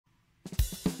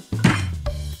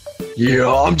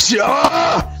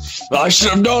I should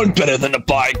have known better than to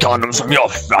buy condoms from your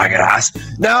faggot ass.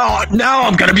 Now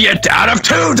I'm gonna be a dad of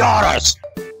 2 daughters!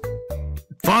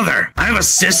 Father, I have a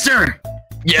sister?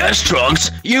 Yes,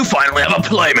 Trunks, you finally have a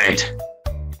playmate.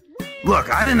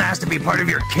 Look, I didn't ask to be part of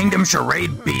your kingdom charade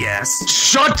BS.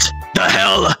 Shut the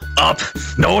hell up!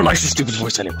 No one likes your stupid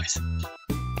voice anyways.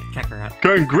 Kakarot.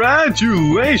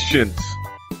 Congratulations!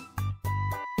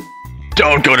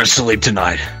 Don't go to sleep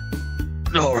tonight.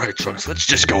 Alright, Trunks, let's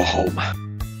just go home.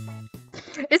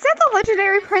 Is that the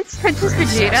legendary Princess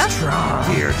Vegeta?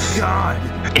 Dear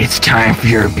God. It's time for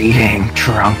your beating,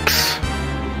 Trunks.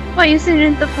 Why isn't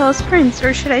it the Palace Prince,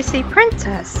 or should I say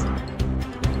Princess?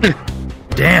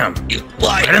 Damn.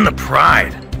 Get in the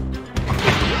pride.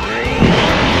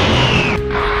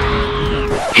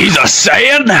 He's a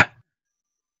Saiyan?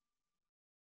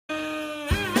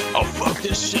 Oh, fuck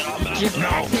this shit, I'm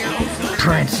out. No.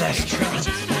 Princess Trunks.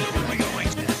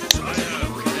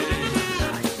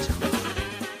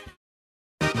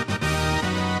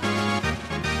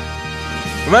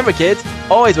 Remember kids,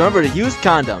 always remember to use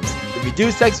condoms. If you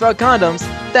do sex without condoms,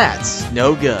 that's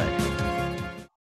no good.